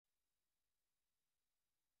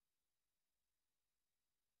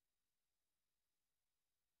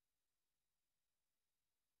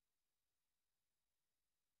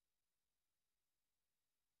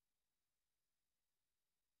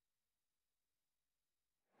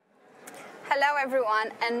Hello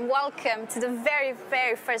everyone and welcome to the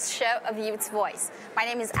very first show of yEUth's Voice. My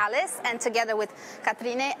name is Alice and together with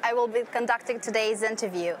Katrine I will be conducting today's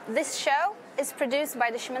interview. This show is produced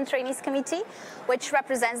by the Schuman Trainees Committee, which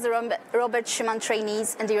represents the Robert Schuman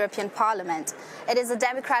Trainees in the European Parliament. It is a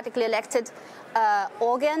democratically elected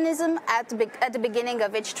organism at the beginning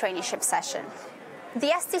of each traineeship session. The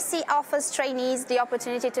STC offers trainees the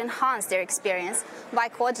opportunity to enhance their experience by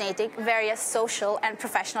coordinating various social and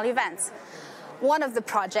professional events. One of the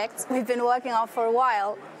projects we've been working on for a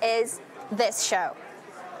while is this show.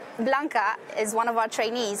 Blanca is one of our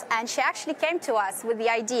trainees, and she actually came to us with the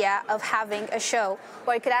idea of having a show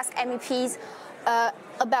where you could ask MEPs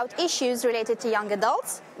about issues related to young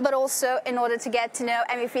adults, but also in order to get to know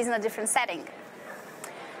MEPs in a different setting.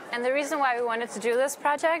 And the reason why we wanted to do this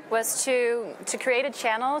project was to create a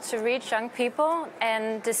channel to reach young people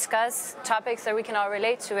and discuss topics that we can all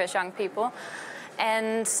relate to as young people.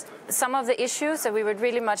 And some of the issues that we would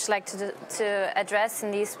really much like to address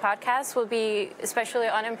in these podcasts will be especially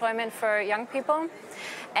unemployment for young people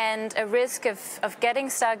and a risk of getting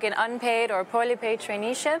stuck in unpaid or poorly paid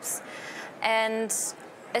traineeships. And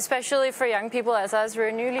especially for young people as us,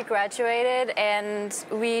 we're newly graduated and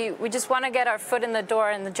we just want to get our foot in the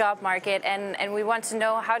door in the job market, and we want to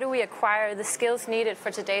know how do we acquire the skills needed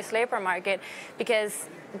for today's labor market, because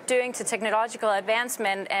due to technological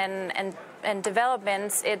advancement and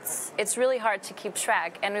developments, it's really hard to keep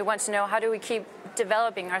track, and we want to know how do we keep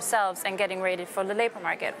developing ourselves and getting ready for the labor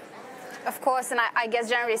market. Of course, and I guess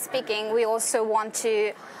generally speaking, we also want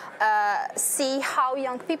to see how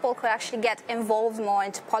young people could actually get involved more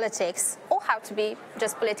into politics, or how to be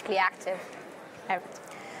just politically active.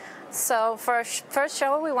 So for our first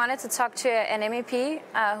show, we wanted to talk to an MEP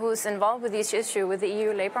who's involved with this issue with the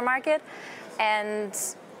EU labor market, and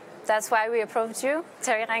that's why we approached you,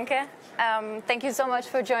 Terry Reintke. Thank you so much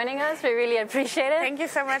for joining us. We really appreciate it. Thank you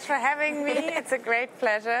so much for having me. It's a great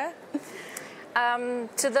pleasure.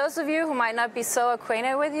 To those of you who might not be so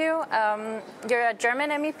acquainted with you, you're a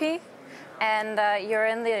German MEP, and you're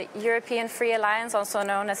in the European Free Alliance, also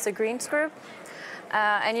known as the Greens Group,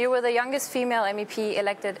 and you were the youngest female MEP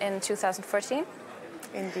elected in 2014.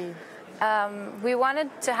 Indeed. We wanted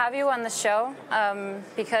to have you on the show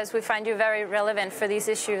because we find you very relevant for these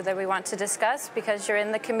issues that we want to discuss, because you're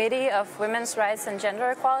in the Committee of Women's Rights and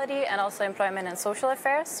Gender Equality and also Employment and Social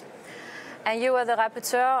Affairs. And you were the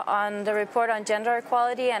rapporteur on the report on gender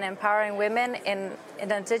equality and empowering women in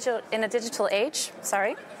a digital age.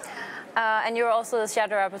 And you were also the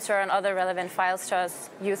shadow rapporteur on other relevant files such as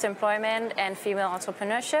youth employment and female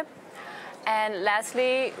entrepreneurship. And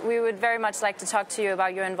lastly, we would very much like to talk to you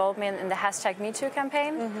about your involvement in the #MeToo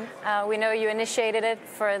campaign. Mm-hmm. We know you initiated it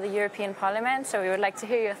for the European Parliament, so we would like to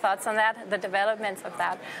hear your thoughts on that, the developments of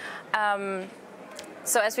that.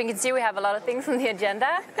 So as we can see, we have a lot of things on the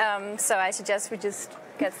agenda, so I suggest we just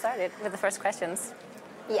get started with the first questions.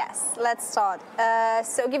 Yes, let's start.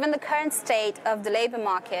 So given the current state of the labor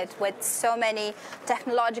market with so many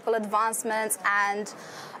technological advancements and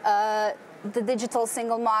the digital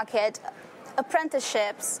single market,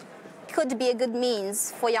 apprenticeships could be a good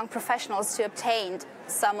means for young professionals to obtain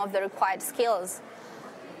some of the required skills.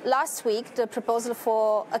 Last week, the proposal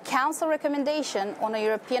for a Council recommendation on a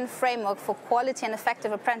European framework for quality and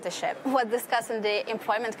effective apprenticeship was discussed in the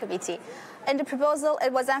Employment Committee. In the proposal,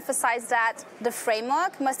 it was emphasized that the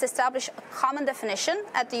framework must establish a common definition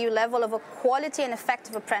at the EU level of a quality and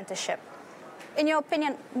effective apprenticeship. In your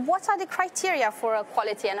opinion, what are the criteria for a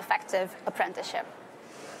quality and effective apprenticeship?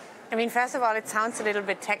 I mean, first of all, it sounds a little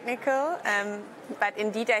bit technical, but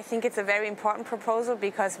indeed I think it's a very important proposal,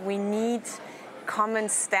 because we need common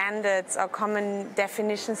standards or common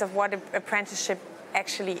definitions of what an apprenticeship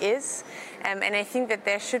actually is. And I think that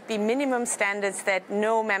there should be minimum standards that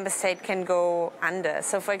no member state can go under.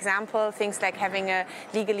 So, for example, things like having a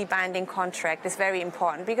legally binding contract is very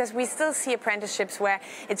important, because we still see apprenticeships where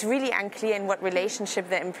it's really unclear in what relationship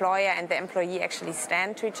the employer and the employee actually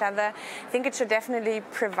stand to each other. I think it should definitely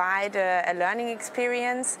provide a learning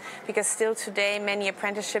experience, because still today many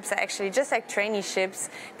apprenticeships are actually just like traineeships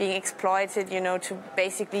being exploited, to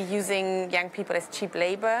basically using young people as cheap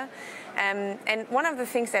labor. And one of the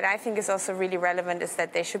things that I think is also really relevant is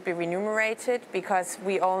that they should be remunerated, because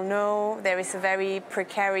we all know there is a very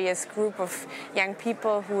precarious group of young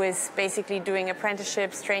people who is basically doing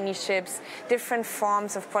apprenticeships, traineeships, different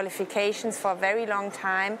forms of qualifications for a very long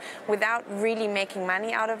time without really making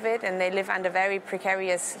money out of it, and they live under very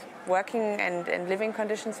precarious working and living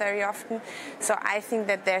conditions very often. So I think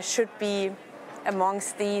that there should be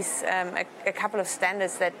amongst these a couple of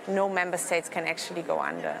standards that no member states can actually go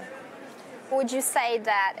under. would you say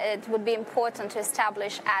that it would be important to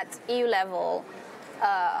establish at EU level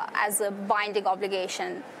as a binding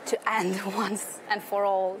obligation to end once and for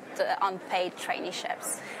all the unpaid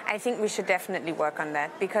traineeships? I think we should definitely work on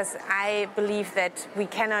that, because I believe that we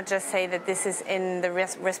cannot just say that this is in the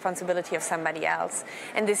responsibility of somebody else.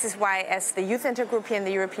 And this is why, as the youth intergroup here in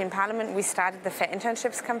the European Parliament, we started the Fair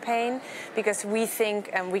Internships campaign, because we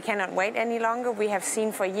think we cannot wait any longer. We have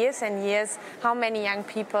seen for years and years how many young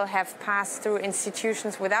people have passed through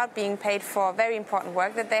institutions without being paid for very important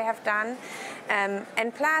work that they have done.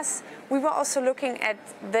 And plus, we were also looking at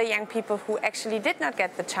the young people who actually did not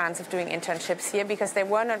get the chance of doing internships here because they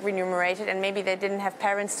were not remunerated, and maybe they didn't have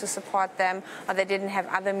parents to support them, or they didn't have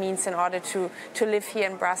other means in order to live here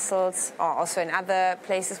in Brussels or also in other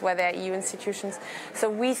places where there are EU institutions. So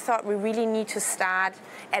we thought we really need to start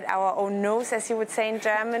at our own nose, as you would say in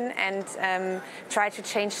German, and try to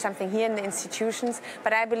change something here in the institutions.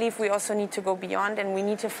 But I believe we also need to go beyond, and we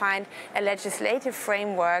need to find a legislative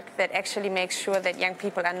framework that actually makes sure that young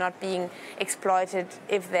people are not being exploited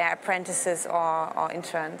if they're apprentices or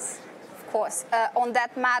interns. Of course. On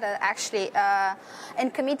that matter, actually,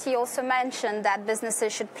 in committee you also mentioned that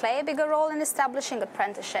businesses should play a bigger role in establishing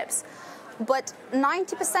apprenticeships. But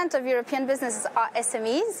 90% of European businesses are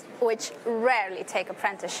SMEs, which rarely take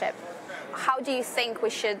apprenticeship. How do you think we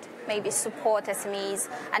should maybe support SMEs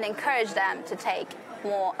and encourage them to take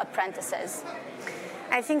more apprentices?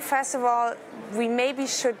 I think, first of all, we maybe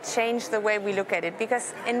should change the way we look at it,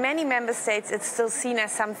 because in many member states it's still seen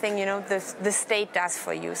as something, you know, the state does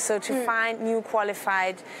for you. So to find new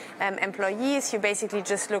qualified employees, you basically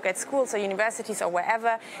just look at schools or universities or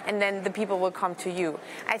wherever, and then the people will come to you.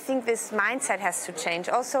 I think this mindset has to change.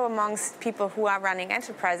 Also amongst people who are running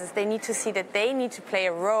enterprises, they need to see that they need to play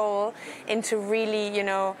a role into really, you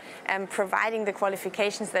know, providing the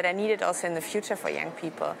qualifications that are needed also in the future for young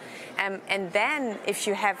people. And then if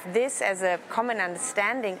you have this as a common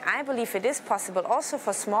understanding, I believe it is possible also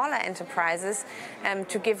for smaller enterprises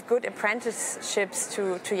to give good apprenticeships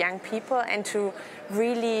to young people and to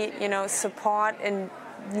really, you know, support a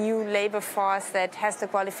new labor force that has the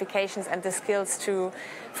qualifications and the skills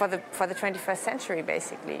for the 21st century,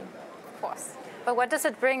 basically. Of course. But what does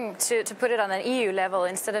it bring to put it on an EU level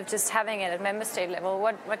instead of just having it at member state level?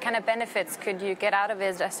 What kind of benefits could you get out of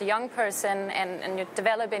it as a young person and you're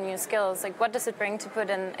developing new skills? Like, what does it bring to put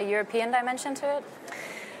in a European dimension to it?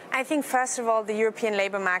 I think, first of all, the European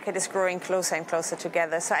labour market is growing closer and closer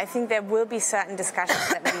together. So I think there will be certain discussions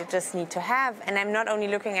that we just need to have. And I'm not only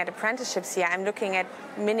looking at apprenticeships here, I'm looking at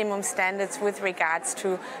minimum standards with regards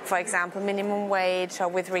to, for example, minimum wage, or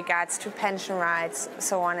with regards to pension rights,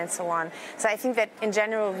 so on and so on. So I think that in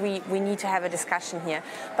general we need to have a discussion here.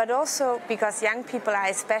 But also because young people are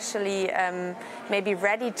especially maybe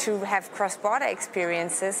ready to have cross-border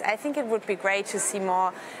experiences, I think it would be great to see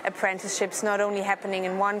more apprenticeships not only happening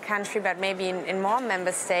in one country, but maybe in more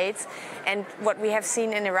member states. And what we have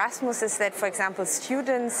seen in Erasmus is that, for example,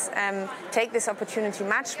 students take this opportunity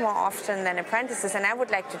much more often than apprentices, and I would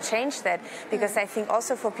like to change that, because I think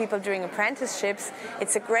also for people doing apprenticeships,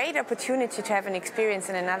 it's a great opportunity to have an experience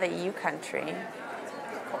in another EU country.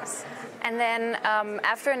 Of course. And then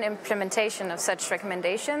after an implementation of such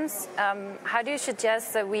recommendations, how do you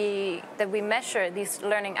suggest that we measure these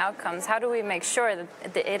learning outcomes? How do we make sure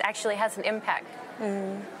that it actually has an impact?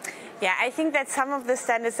 Yeah, I think that some of the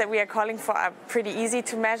standards that we are calling for are pretty easy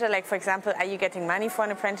to measure. Like, for example, are you getting money for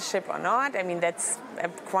an apprenticeship or not? I mean, that's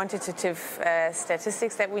quantitative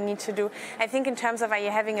statistics that we need to do. I think in terms of are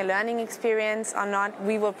you having a learning experience or not,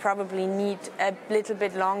 we will probably need a little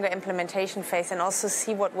bit longer implementation phase and also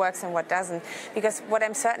see what works and what doesn't. Because what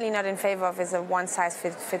I'm certainly not in favor of is a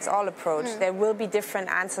one-size-fits-all approach. There will be different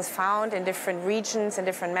answers found in different regions and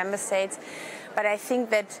different member states. But I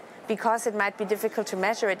think that because it might be difficult to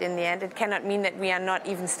measure it in the end, it cannot mean that we are not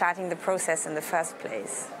even starting the process in the first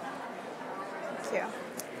place. Thank you.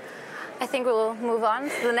 I think we'll move on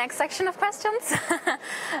to the next section of questions.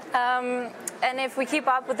 And if we keep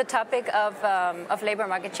up with the topic of labor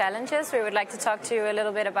market challenges, we would like to talk to you a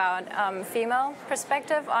little bit about female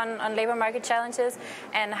perspective on labor market challenges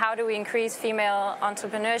and how do we increase female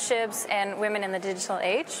entrepreneurships and women in the digital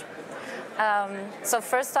age. So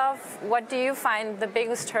first off, what do you find the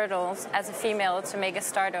biggest hurdles as a female to make a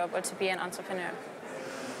startup or to be an entrepreneur?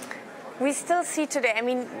 We still see today, I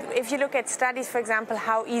mean, if you look at studies, for example,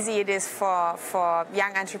 how easy it is for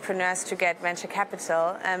young entrepreneurs to get venture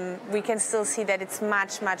capital, we can still see that it's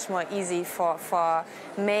much, much more easy for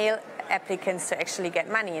male applicants to actually get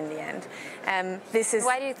money in the end.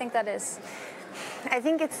 Why do you think that is? I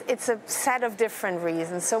think it's a set of different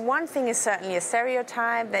reasons. So one thing is certainly a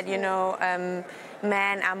stereotype that, you know,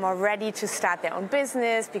 men are more ready to start their own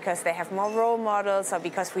business because they have more role models, or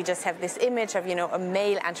because we just have this image of, a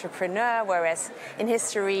male entrepreneur, whereas in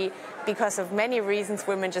history, because of many reasons,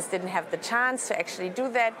 women just didn't have the chance to actually do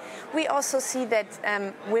that. We also see that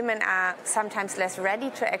women are sometimes less ready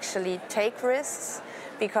to actually take risks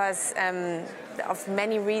because of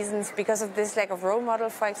many reasons, because of this lack of role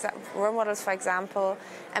models, for example.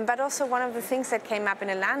 But also one of the things that came up in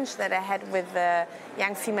a lunch that I had with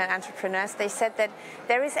young female entrepreneurs, they said that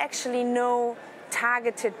there is actually no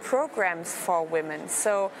targeted programs for women.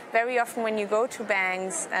 So very often when you go to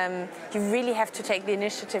banks, you really have to take the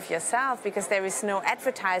initiative yourself because there is no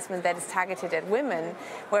advertisement that is targeted at women,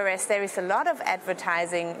 whereas there is a lot of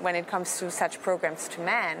advertising when it comes to such programs to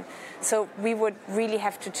men. So we would really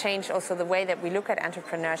have to change also the way that we look at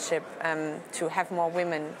entrepreneurship to have more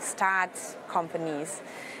women start companies.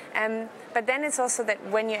 But then it's also that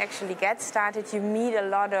when you actually get started, you meet a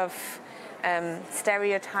lot of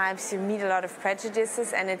stereotypes, you meet a lot of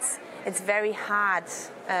prejudices, and it's very hard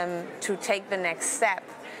to take the next step.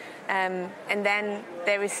 And then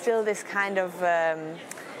there is still this kind of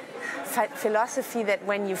philosophy that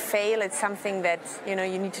when you fail, it's something that you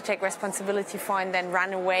need to take responsibility for and then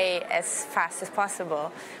run away as fast as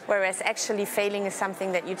possible. Whereas actually failing is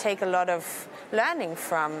something that you take a lot of learning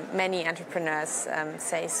from, many entrepreneurs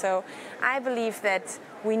say. So I believe that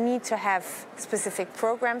we need to have specific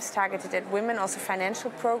programs targeted at women, also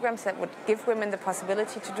financial programs that would give women the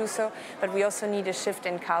possibility to do so, but we also need a shift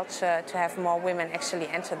in culture to have more women actually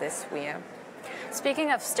enter this sphere.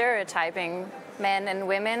 Speaking of stereotyping men and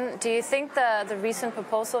women, do you think the recent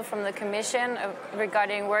proposal from the Commission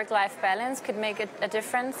regarding work-life balance could make a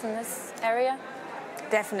difference in this area?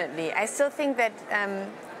 Definitely. I still think that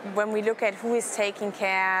when we look at who is taking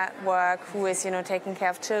care work, who is taking care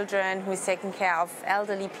of children, who is taking care of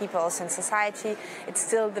elderly people also in society, it's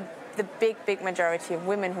still the big majority of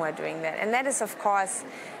women who are doing that. And that is, of course,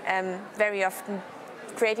 very often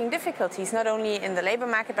creating difficulties, not only in the labor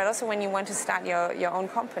market, but also when you want to start your own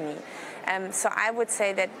company. So I would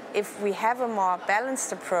say that if we have a more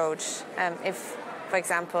balanced approach, if, for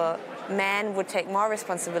example, men would take more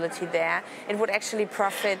responsibility there, it would actually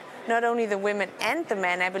profit not only the women and the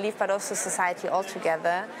men, I believe, but also society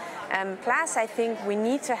altogether. Plus, I think we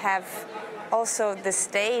need to have also the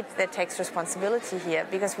state that takes responsibility here,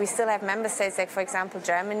 because we still have member states like, for example,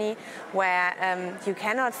 Germany, where you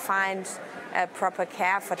cannot find proper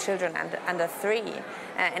care for children under 3.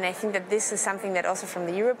 And I think that this is something that also from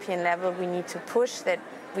the European level we need to push, that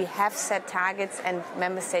we have set targets and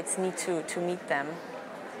member states need to meet them.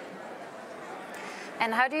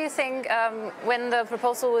 And how do you think, when the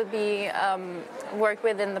proposal will be worked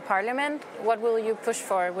with in the Parliament, what will you push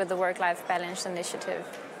for with the work-life balance initiative?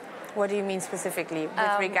 What do you mean specifically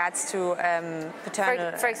with regards to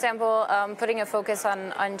paternal? For example, putting a focus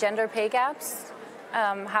on gender pay gaps,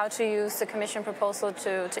 how to use the Commission proposal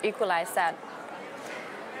to equalize that.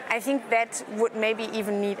 I think that would maybe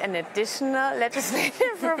even need an additional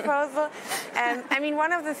legislative proposal. I mean,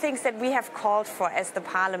 one of the things that we have called for as the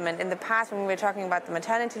Parliament in the past when we were talking about the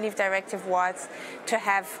maternity leave directive was to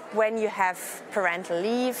have, when you have parental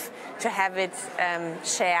leave, to have it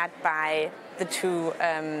shared by the two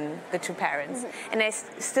parents. Mm-hmm. And I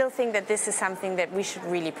still think that this is something that we should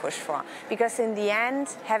really push for, because in the end,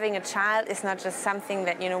 having a child is not just something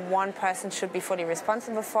that one person should be fully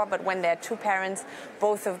responsible for, but when there are two parents,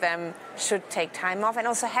 both of them should take time off and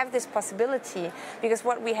also have this possibility, because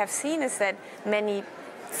what we have seen is that many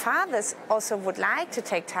fathers also would like to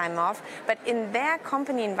take time off, but in their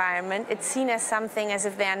company environment, it's seen as something as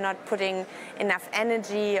if they are not putting enough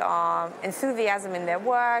energy or enthusiasm in their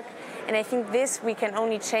work. And I think this we can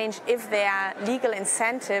only change if there are legal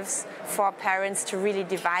incentives for parents to really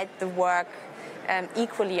divide the work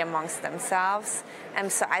equally amongst themselves.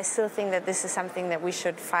 So I still think that this is something that we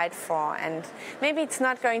should fight for. And maybe it's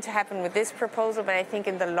not going to happen with this proposal, but I think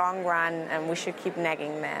in the long run we should keep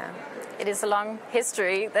nagging there. It is a long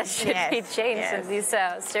history that should be changed in these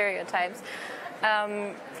stereotypes.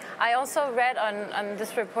 I also read on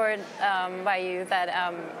this report by you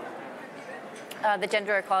that the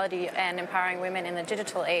gender equality and empowering women in the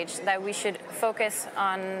digital age, that we should focus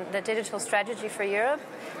on the digital strategy for Europe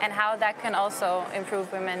and how that can also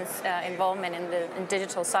improve women's involvement in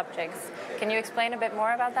digital subjects. Can you explain a bit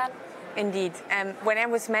more about that? Indeed. When I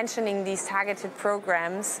was mentioning these targeted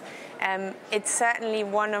programs, it's certainly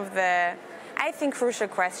one of the I think, crucial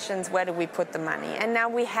questions: where do we put the money? And now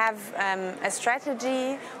we have a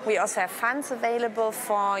strategy. We also have funds available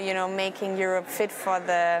for, making Europe fit for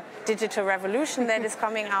the digital revolution that is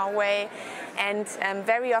coming our way. And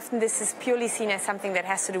very often this is purely seen as something that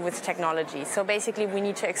has to do with technology. So basically we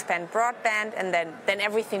need to expand broadband and then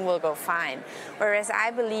everything will go fine. Whereas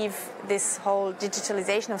I believe this whole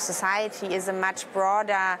digitalization of society is a much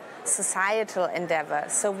broader societal endeavor.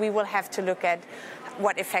 So we will have to look at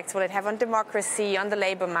what effects will it have on democracy, on the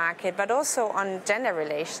labor market, but also on gender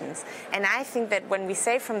relations. And I think that when we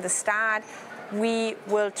say from the start, we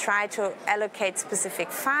will try to allocate specific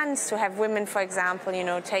funds to have women, for example,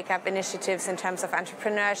 take up initiatives in terms of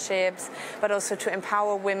entrepreneurships, but also to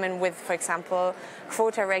empower women with, for example,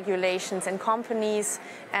 quota regulations in companies.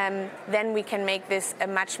 Then we can make this a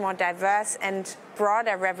much more diverse and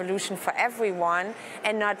broader revolution for everyone,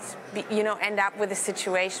 and not end up with a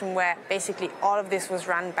situation where basically all of this was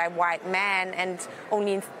run by white men, and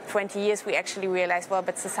only in 20 years we actually realize, well,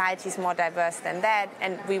 but society is more diverse than that,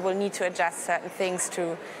 and we will need to adjust certain things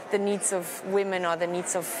to the needs of women or the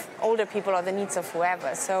needs of older people or the needs of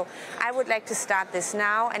whoever. So I would like to start this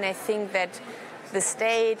now, and I think that the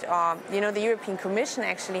state or the European Commission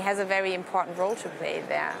actually has a very important role to play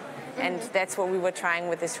there. Mm-hmm. And that's what we were trying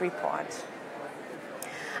with this report.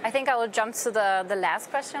 I think I will jump to the last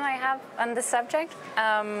question I have on this subject.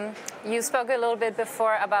 You spoke a little bit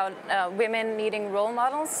before about women needing role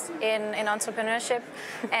models in entrepreneurship.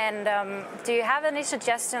 And do you have any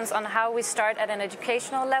suggestions on how we start at an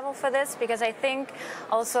educational level for this? Because I think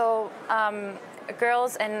also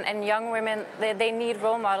girls and young women, they need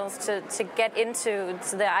role models to get into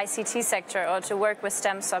the ICT sector or to work with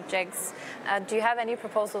STEM subjects. Do you have any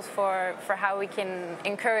proposals for how we can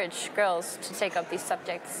encourage girls to take up these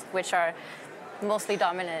subjects, which are mostly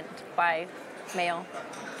dominated by male?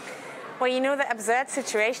 Well, the absurd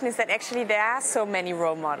situation is that actually there are so many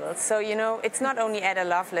role models. So, it's not only Ada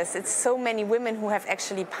Lovelace, it's so many women who have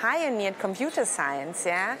actually pioneered computer science,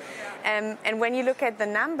 yeah? And when you look at the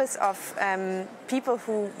numbers of people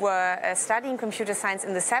who were studying computer science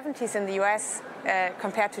in the 70s in the US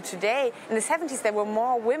compared to today, in the 70s there were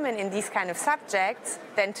more women in these kind of subjects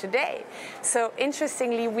than today. So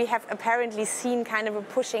interestingly, we have apparently seen kind of a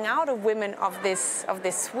pushing out of women of this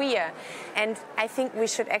sphere. And I think we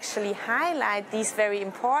should actually highlight these very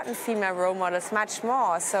important female role models much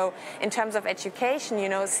more. So in terms of education,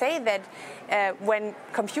 say that when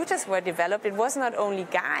computers were developed, it was not only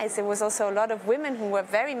guys, it was also a lot of women who were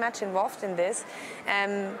very much involved in this,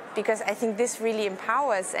 because I think this really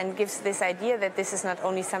empowers and gives this idea that this is not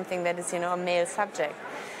only something that is, a male subject.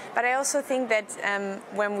 But I also think that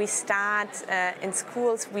when we start in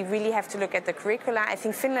schools, we really have to look at the curricula. I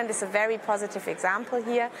think Finland is a very positive example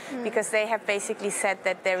here, because they have basically said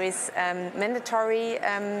that there is mandatory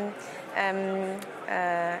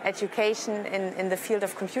education in the field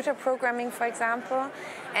of computer programming, for example.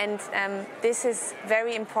 And this is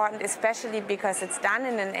very important, especially because it's done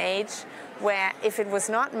in an age where if it was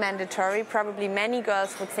not mandatory, probably many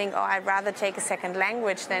girls would think, oh, I'd rather take a second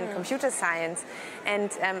language than computer science. And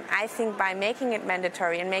I think by making it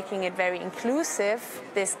mandatory and making it very inclusive,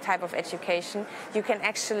 this type of education, you can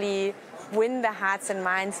actually win the hearts and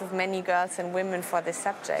minds of many girls and women for this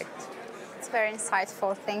subject. It's very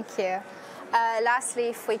insightful, thank you. Lastly,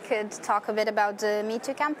 if we could talk a bit about the Me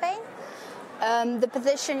Too campaign. The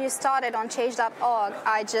petition you started on change.org,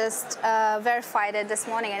 I just verified it this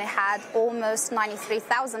morning, and it had almost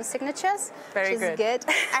 93,000 signatures. Very which is good.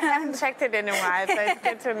 I haven't checked it in a while, so it's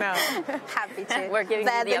good to know. Happy to. We're giving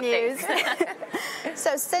you the news.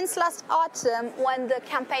 So since last autumn, when the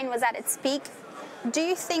campaign was at its peak, do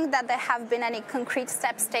you think that there have been any concrete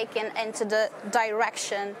steps taken into the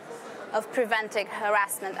direction of preventing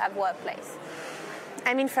harassment at workplace?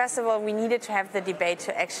 I mean, first of all, we needed to have the debate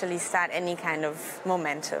to actually start any kind of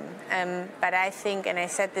momentum. But I think, and I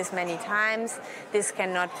said this many times, this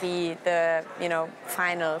cannot be the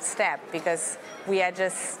final step, because we are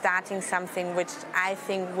just starting something which I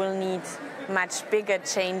think will need much bigger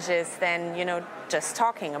changes than just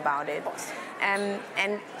talking about it.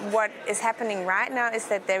 And what is happening right now is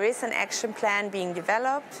that there is an action plan being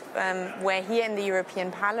developed where here in the European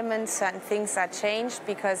Parliament certain things are changed,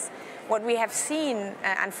 because what we have seen,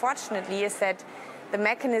 unfortunately, is that the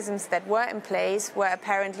mechanisms that were in place were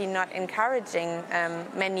apparently not encouraging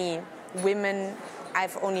many women.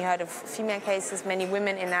 I've only heard of female cases, many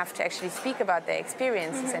women enough to actually speak about their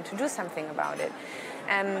experiences and to do something about it.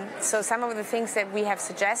 So some of the things that we have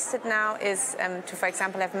suggested now is to, for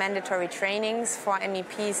example, have mandatory trainings for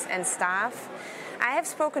MEPs and staff. I have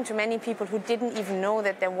spoken to many people who didn't even know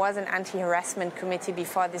that there was an anti-harassment committee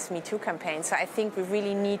before this Me Too campaign. So I think we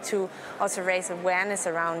really need to also raise awareness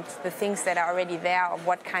around the things that are already there or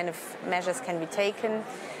what kind of measures can be taken.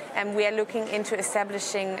 And we are looking into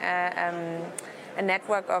establishing a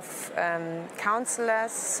network of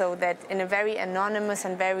counselors, so that in a very anonymous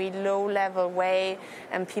and very low-level way,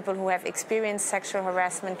 people who have experienced sexual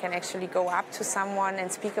harassment can actually go up to someone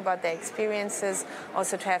and speak about their experiences,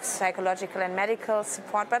 also to have psychological and medical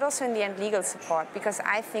support, but also in the end legal support, because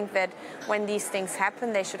I think that when these things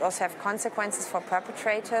happen, they should also have consequences for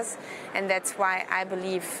perpetrators, and that's why I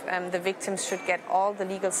believe the victims should get all the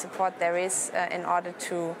legal support there is in order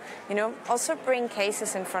to, also bring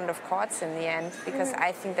cases in front of courts in the end, because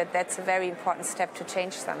I think that that's a very important step to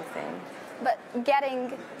change something. But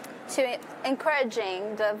getting to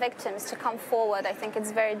encouraging the victims to come forward, I think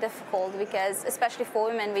it's very difficult, because especially for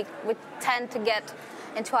women, we tend to get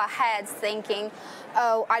into our heads thinking,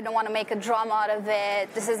 oh, I don't want to make a drama out of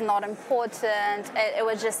it, this is not important, it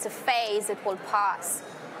was just a phase, it will pass.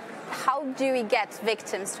 How do we get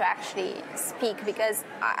victims to actually speak? Because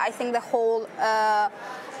I think the whole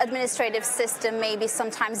administrative system may be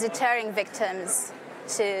sometimes deterring victims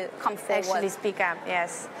to come forward. Actually speak up,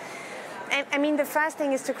 yes. And I mean, the first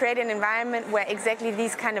thing is to create an environment where exactly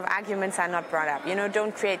these kind of arguments are not brought up.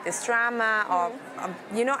 Don't create this drama, or,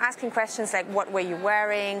 asking questions like, what were you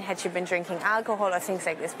wearing? Had you been drinking alcohol, or things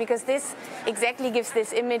like this? Because this exactly gives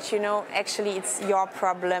this image, actually it's your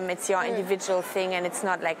problem, it's your individual thing, and it's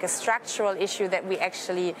not like a structural issue that we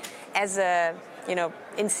actually, as a,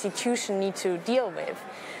 institution need to deal with.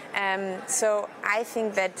 So I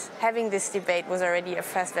think that having this debate was already a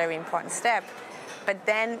first very important step. But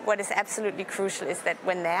then what is absolutely crucial is that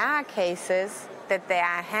when there are cases, that they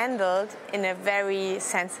are handled in a very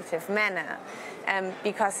sensitive manner.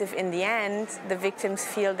 Because if in the end the victims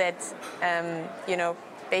feel that,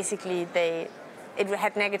 basically it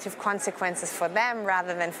had negative consequences for them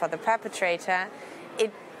rather than for the perpetrator,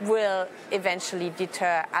 it will eventually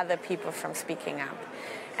deter other people from speaking up.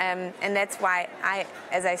 And that's why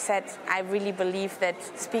as I said, I really believe that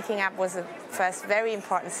speaking up was a first very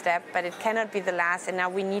important step, but it cannot be the last. And now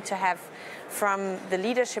we need to have, from the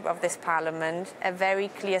leadership of this parliament, a very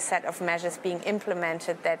clear set of measures being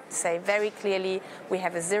implemented that say very clearly we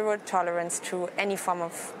have a zero tolerance to any form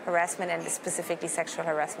of harassment, and specifically sexual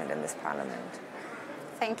harassment in this parliament.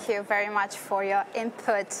 Thank you very much for your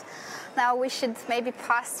input. Now we should maybe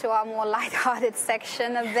pass to our more light-hearted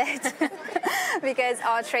section a bit, because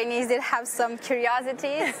our trainees did have some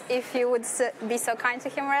curiosities, if you would be so kind to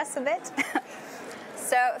humor us a bit.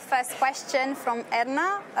 So, first question from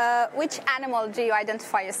Erna. Which animal do you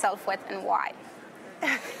identify yourself with, and why?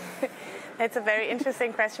 That's a very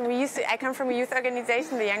interesting question. I come from a youth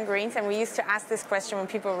organization, the Young Greens, and we used to ask this question when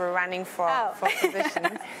people were running for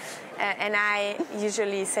positions. And I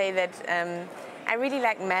usually say that I really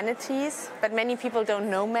like manatees, but many people don't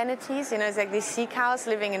know manatees. It's like these sea cows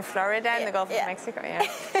living in Florida in the Gulf of Mexico.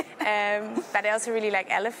 But I also really like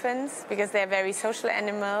elephants, because they're very social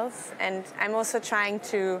animals. And I'm also trying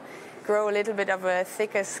to grow a little bit of a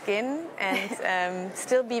thicker skin and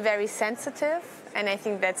still be very sensitive. And I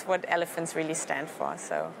think that's what elephants really stand for.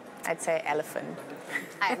 So I'd say elephant.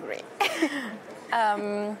 I agree.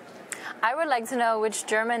 I would like to know which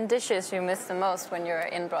German dishes you miss the most when you're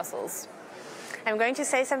in Brussels. I'm going to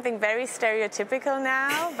say something very stereotypical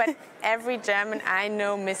now, but every German I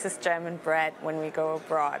know misses German bread when we go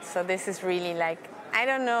abroad. So this is really like, I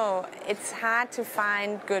don't know, it's hard to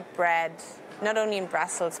find good bread, not only in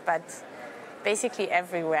Brussels, but basically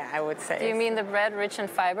everywhere, I would say. Do you mean the bread rich in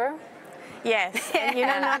fiber? Yes, and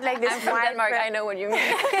not like this. I'm from Denmark, bread. I know what you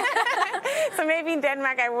mean. So maybe in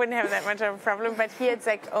Denmark I wouldn't have that much of a problem, but here it's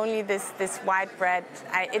like only this white bread.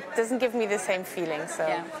 It doesn't give me the same feeling. So.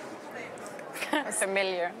 Yeah.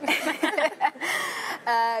 Familiar.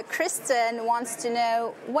 Kristen wants to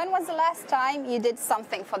know, when was the last time you did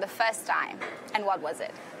something for the first time, and what was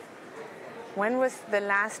it? When was the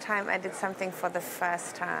last time I did something for the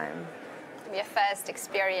first time? Your first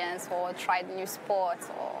experience, or tried new sports,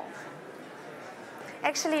 or...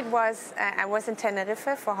 Actually, it was, I was in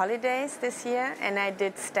Tenerife for holidays this year, and I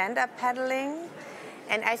did stand-up paddling.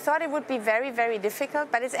 And I thought it would be very, very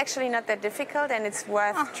difficult, but it's actually not that difficult, and it's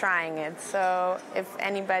worth trying it. So if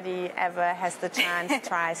anybody ever has the chance,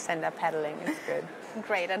 try stand-up paddling. It's good.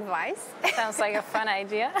 Great advice. Sounds like a fun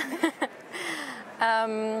idea.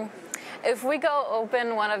 If we go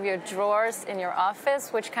open one of your drawers in your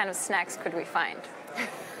office, which kind of snacks could we find?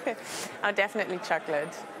 Oh, definitely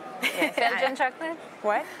chocolate. Yes. Belgian chocolate?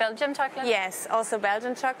 What? Belgian chocolate? Yes, also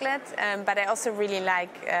Belgian chocolate, but I also really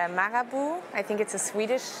like Marabou. I think it's a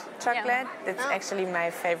Swedish chocolate. It's actually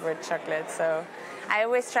my favorite chocolate. So I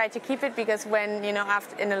always try to keep it because when,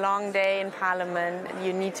 after in a long day in Parliament,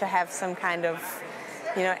 you need to have some kind of,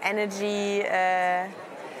 energy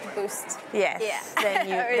Boost. Yes.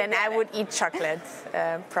 Yeah. Then I would eat chocolate,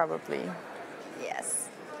 probably. Yes.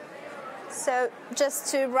 So just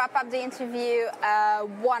to wrap up the interview,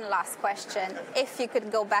 one last question. If you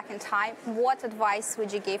could go back in time, what advice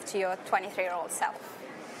would you give to your 23-year-old self?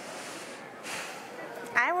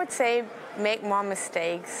 I would say make more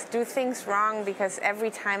mistakes. Do things wrong, because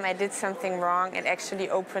every time I did something wrong, it actually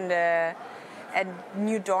opened a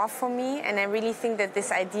new door for me. And I really think that this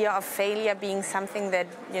idea of failure being something that,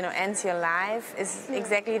 ends your life is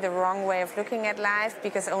exactly the wrong way of looking at life,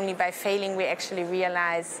 because only by failing we actually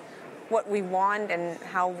realize what we want and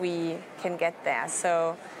how we can get there.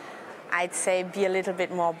 So I'd say be a little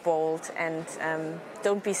bit more bold and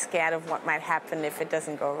don't be scared of what might happen if it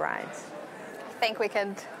doesn't go right. I think we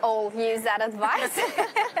could all use that advice.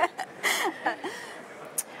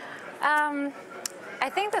 I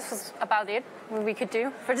think this was about it, what we could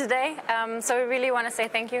do for today. So we really want to say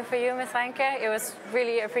thank you for you, Ms. Reintke. It was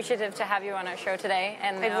really appreciative to have you on our show today.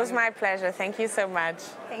 And it was my pleasure. Thank you so much.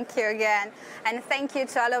 Thank you again. And thank you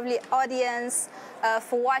to our lovely audience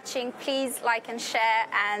for watching. Please like and share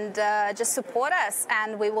and just support us.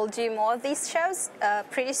 And we will do more of these shows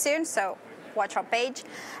pretty soon. So watch our page.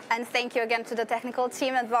 And thank you again to the technical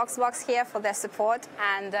team at VoxBox here for their support.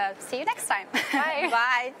 And see you next time. Bye.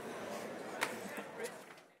 Bye.